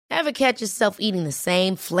Ever catch yourself eating the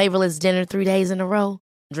same flavorless dinner 3 days in a row?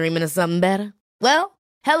 Dreaming of something better? Well,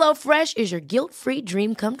 HelloFresh is your guilt-free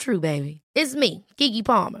dream come true, baby. It's me, Keke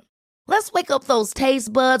Palmer. Let's wake up those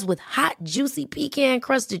taste buds with hot, juicy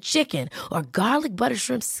pecan-crusted chicken or garlic butter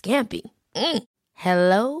shrimp scampi.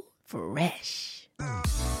 Hello Fresh.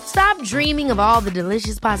 Stop dreaming of all the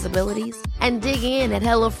delicious possibilities and dig in at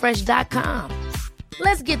HelloFresh.com.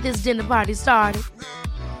 Let's get this dinner party started.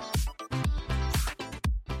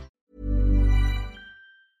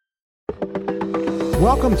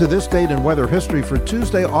 Welcome to This Date in Weather History for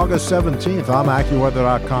Tuesday, August 17th. I'm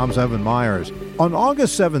AccuWeather.com's Evan Myers. On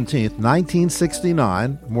August 17th,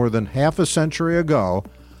 1969, more than half a century ago,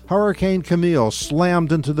 Hurricane Camille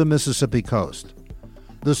slammed into the Mississippi coast.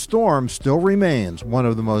 The storm still remains one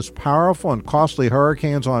of the most powerful and costly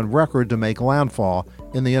hurricanes on record to make landfall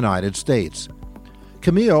in the United States.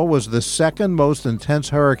 Camille was the second most intense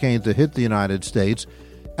hurricane to hit the United States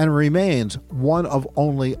and remains one of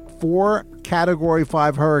only 4 Category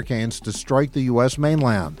 5 hurricanes to strike the U.S.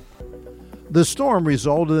 mainland. The storm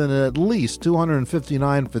resulted in at least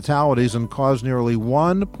 259 fatalities and caused nearly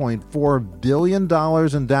 $1.4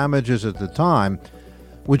 billion in damages at the time,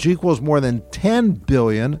 which equals more than $10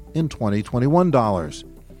 billion in 2021 dollars.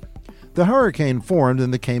 The hurricane formed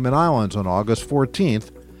in the Cayman Islands on August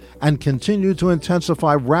 14th and continued to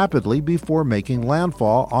intensify rapidly before making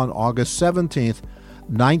landfall on August 17th,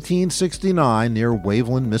 1969, near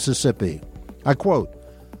Waveland, Mississippi. I quote,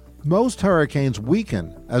 "Most hurricanes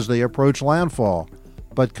weaken as they approach landfall,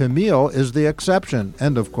 but Camille is the exception,"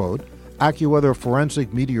 end of quote, AccuWeather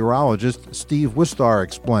forensic meteorologist Steve Wistar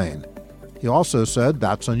explained. He also said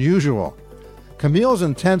that's unusual. Camille's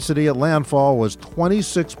intensity at landfall was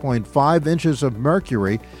 26.5 inches of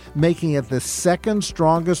mercury, making it the second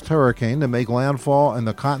strongest hurricane to make landfall in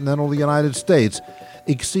the continental United States,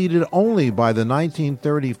 exceeded only by the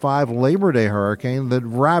 1935 Labor Day hurricane that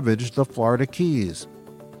ravaged the Florida Keys.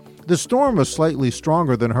 The storm was slightly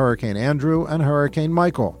stronger than Hurricane Andrew and Hurricane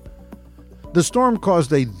Michael. The storm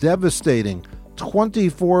caused a devastating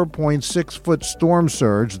 24.6-foot storm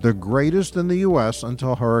surge, the greatest in the U.S.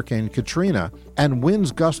 until Hurricane Katrina, and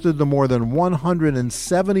winds gusted to more than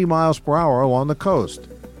 170 miles per hour along the coast.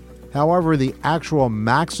 However, the actual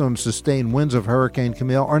maximum sustained winds of Hurricane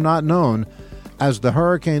Camille are not known, as the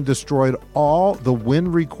hurricane destroyed all the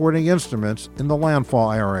wind recording instruments in the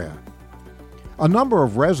landfall area. A number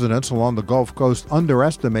of residents along the Gulf Coast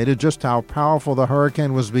underestimated just how powerful the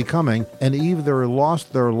hurricane was becoming and either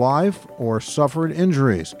lost their life or suffered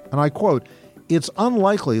injuries. And I quote, "It's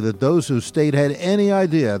unlikely that those who stayed had any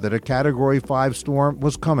idea that a Category 5 storm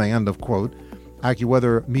was coming," end of quote,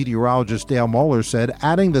 AccuWeather meteorologist Dale Moeller said,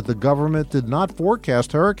 adding that the government did not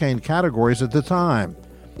forecast hurricane categories at the time.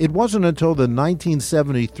 It wasn't until the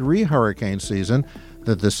 1973 hurricane season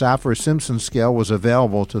that the Saffir-Simpson scale was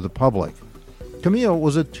available to the public. Camille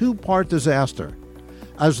was a 2-part disaster,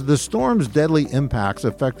 as the storm's deadly impacts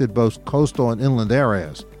affected both coastal and inland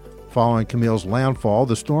areas. Following Camille's landfall,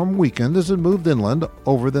 the storm weakened as it moved inland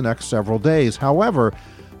over the next several days. However,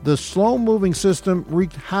 the slow-moving system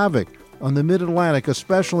wreaked havoc on the mid-Atlantic,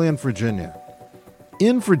 especially in Virginia.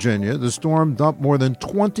 In Virginia, the storm dumped more than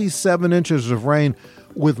 27 inches of rain,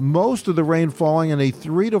 with most of the rain falling in a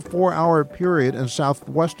 3 to 4 hour period in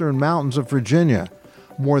southwestern mountains of Virginia.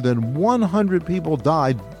 More than 100 people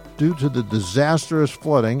died due to the disastrous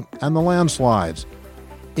flooding and the landslides.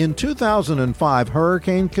 In 2005,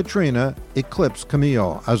 Hurricane Katrina eclipsed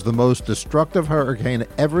Camille as the most destructive hurricane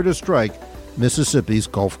ever to strike Mississippi's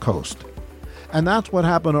Gulf Coast. And that's what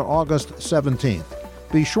happened on August 17th.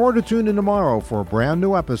 Be sure to tune in tomorrow for a brand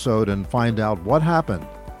new episode and find out what happened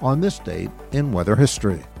on this date in weather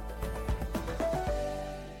history.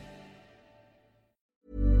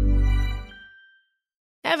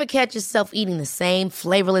 Ever catch yourself eating the same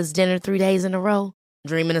flavorless dinner 3 days in a row?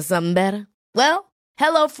 Dreaming of something better? Well,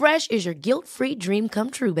 HelloFresh is your guilt-free dream come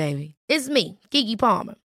true, baby. It's me, Keke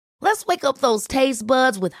Palmer. Let's wake up those taste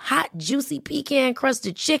buds with hot, juicy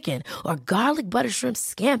pecan-crusted chicken or garlic butter shrimp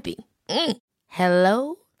scampi.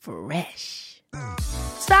 Hello Fresh.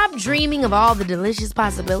 Stop dreaming of all the delicious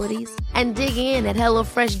possibilities and dig in at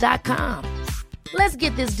HelloFresh.com. Let's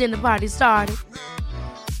get this dinner party started.